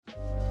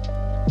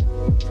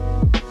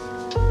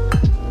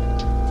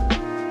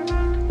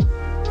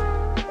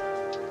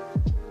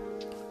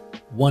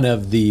One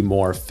of the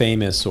more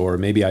famous, or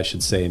maybe I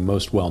should say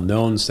most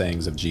well-known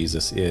sayings of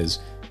Jesus is,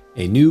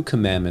 "A new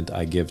commandment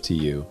I give to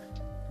you,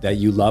 that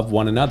you love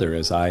one another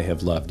as I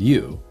have loved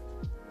you,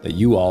 that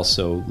you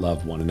also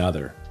love one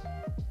another.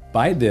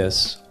 By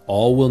this,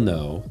 all will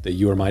know that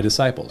you are my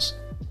disciples,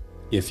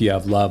 if you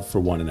have love for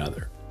one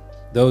another."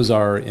 Those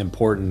are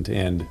important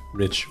and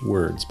rich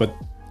words, but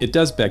it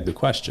does beg the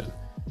question,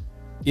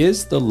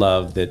 is the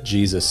love that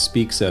Jesus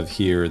speaks of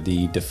here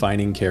the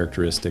defining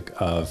characteristic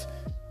of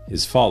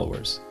his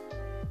followers?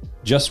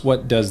 Just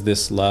what does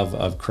this love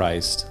of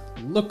Christ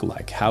look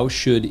like? How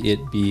should it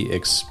be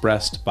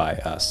expressed by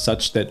us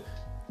such that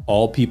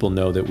all people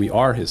know that we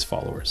are his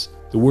followers?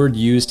 The word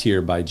used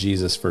here by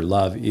Jesus for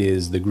love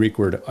is the Greek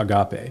word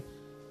agape.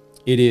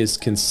 It is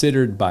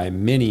considered by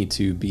many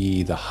to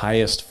be the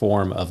highest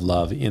form of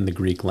love in the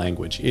Greek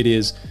language. It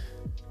is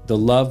the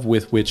love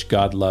with which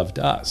God loved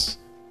us.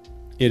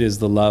 It is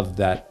the love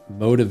that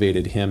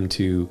motivated him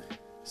to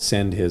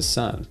send his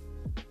son.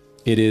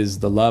 It is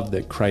the love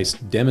that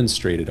Christ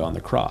demonstrated on the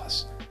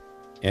cross.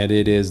 And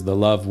it is the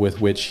love with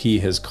which he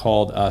has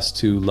called us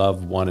to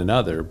love one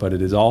another, but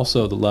it is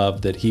also the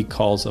love that he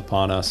calls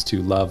upon us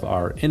to love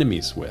our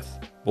enemies with.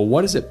 Well,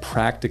 what does it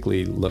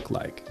practically look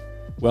like?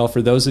 Well,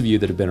 for those of you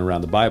that have been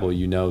around the Bible,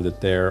 you know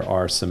that there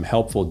are some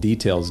helpful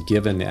details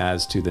given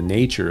as to the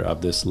nature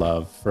of this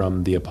love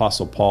from the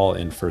Apostle Paul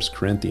in 1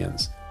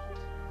 Corinthians.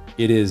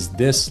 It is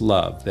this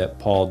love that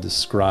Paul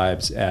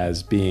describes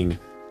as being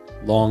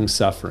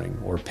long-suffering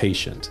or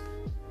patient.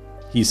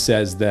 He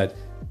says that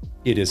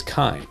it is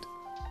kind.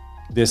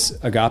 This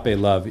agape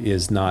love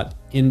is not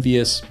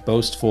envious,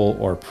 boastful,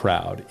 or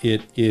proud.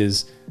 It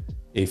is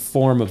a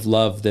form of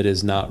love that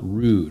is not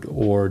rude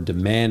or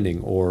demanding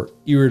or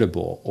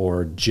irritable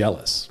or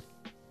jealous.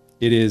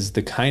 It is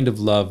the kind of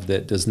love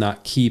that does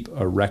not keep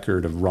a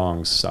record of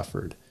wrongs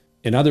suffered.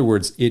 In other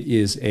words, it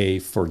is a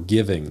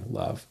forgiving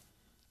love.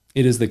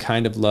 It is the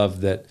kind of love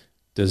that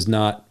does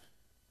not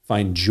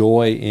find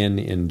joy in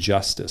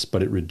injustice,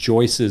 but it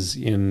rejoices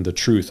in the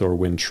truth, or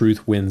when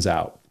truth wins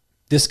out.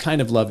 This kind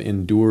of love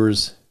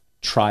endures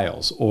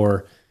trials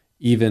or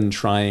even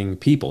trying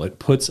people. It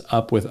puts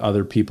up with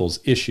other people's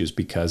issues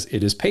because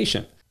it is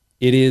patient.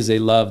 It is a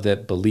love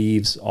that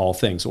believes all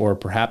things, or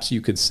perhaps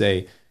you could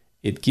say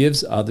it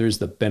gives others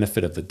the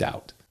benefit of the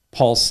doubt.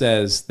 Paul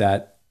says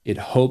that it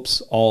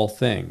hopes all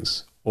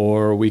things,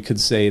 or we could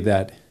say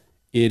that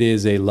it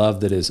is a love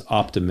that is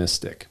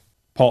optimistic.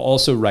 Paul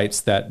also writes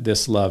that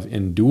this love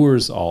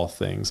endures all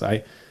things.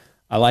 I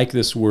like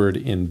this word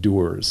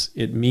endures.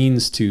 It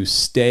means to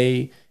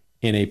stay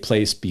in a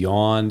place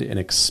beyond an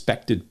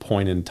expected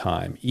point in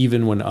time,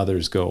 even when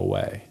others go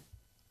away.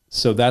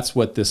 So that's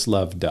what this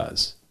love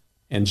does.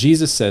 And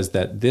Jesus says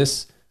that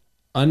this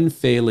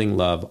unfailing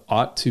love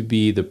ought to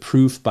be the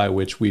proof by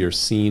which we are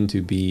seen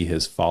to be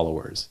his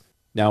followers.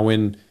 Now,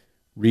 when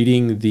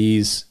reading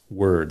these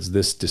words,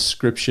 this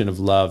description of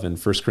love in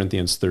 1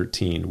 Corinthians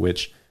 13,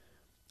 which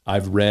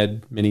I've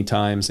read many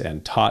times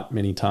and taught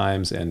many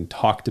times and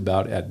talked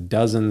about at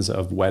dozens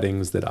of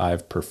weddings that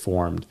I've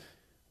performed.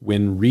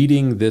 When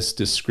reading this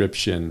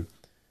description,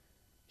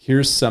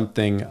 here's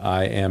something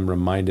I am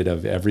reminded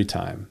of every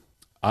time.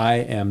 I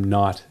am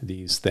not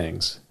these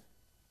things,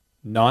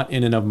 not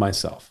in and of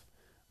myself.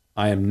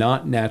 I am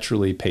not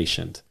naturally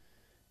patient.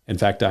 In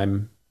fact,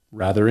 I'm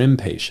rather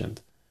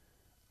impatient.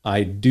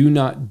 I do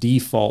not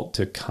default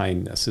to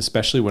kindness,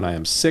 especially when I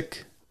am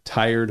sick,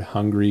 tired,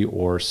 hungry,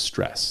 or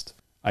stressed.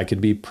 I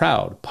can be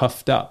proud,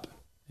 puffed up,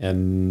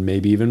 and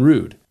maybe even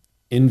rude,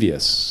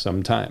 envious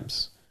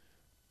sometimes,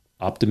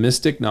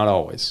 optimistic, not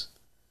always.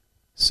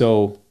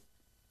 So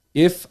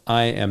if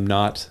I am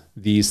not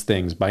these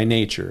things by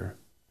nature,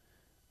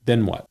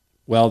 then what?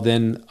 Well,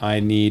 then I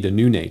need a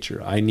new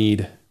nature. I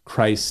need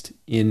Christ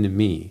in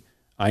me.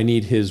 I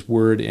need his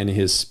word and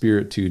his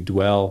spirit to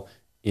dwell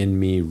in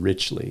me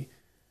richly.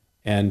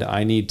 And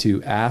I need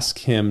to ask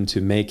him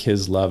to make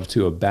his love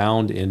to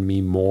abound in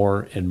me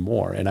more and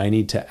more. And I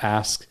need to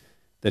ask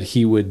that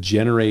he would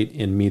generate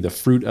in me the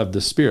fruit of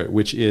the Spirit,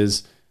 which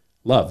is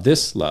love,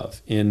 this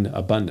love in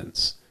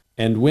abundance.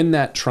 And when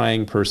that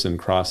trying person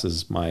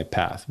crosses my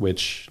path,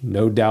 which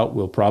no doubt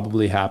will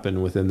probably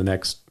happen within the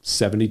next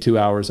 72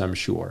 hours, I'm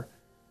sure,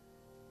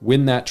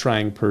 when that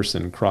trying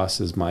person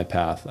crosses my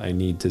path, I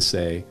need to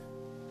say,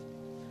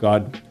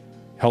 God,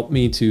 help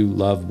me to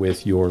love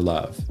with your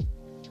love,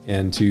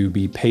 and to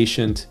be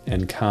patient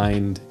and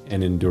kind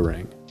and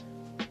enduring.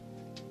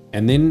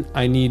 And then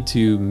I need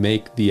to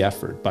make the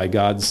effort by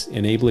God's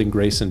enabling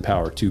grace and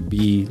power to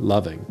be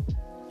loving,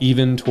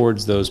 even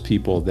towards those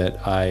people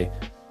that I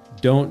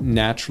don't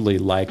naturally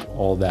like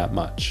all that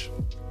much.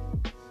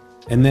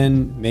 And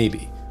then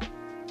maybe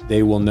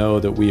they will know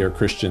that we are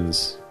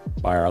Christians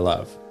by our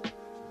love.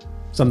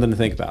 Something to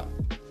think about.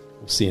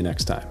 We'll see you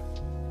next time.